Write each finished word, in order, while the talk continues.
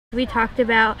We talked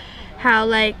about how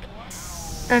like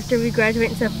after we graduate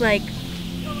and stuff, like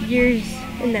years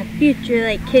in the future,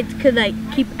 like kids could like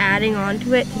keep adding on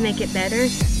to it to make it better.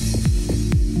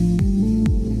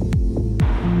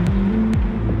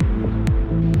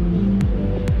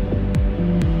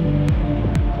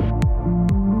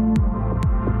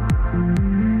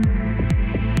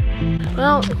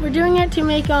 Well, we're doing it to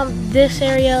make this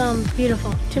area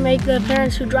beautiful, to make the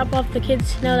parents who drop off the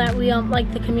kids know that we like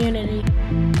the community.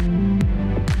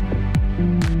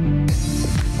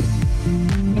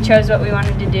 We chose what we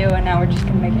wanted to do, and now we're just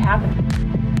going to make it happen.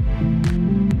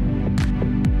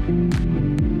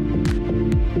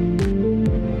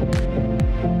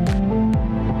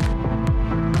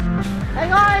 Hey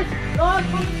guys, dog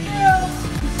coming through!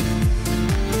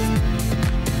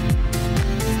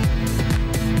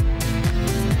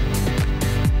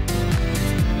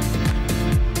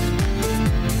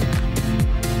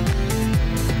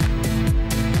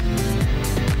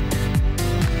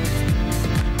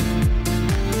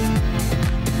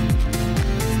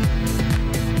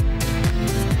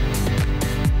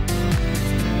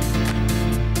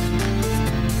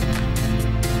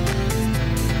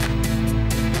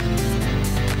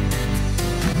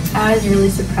 I was really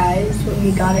surprised when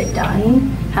we got it done,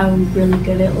 how really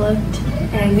good it looked.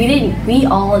 And we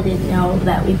all didn't know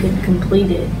that we could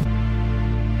complete it.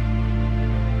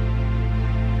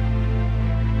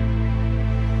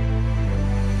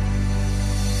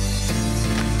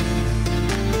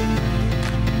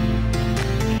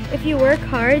 If you work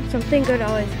hard, something good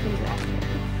always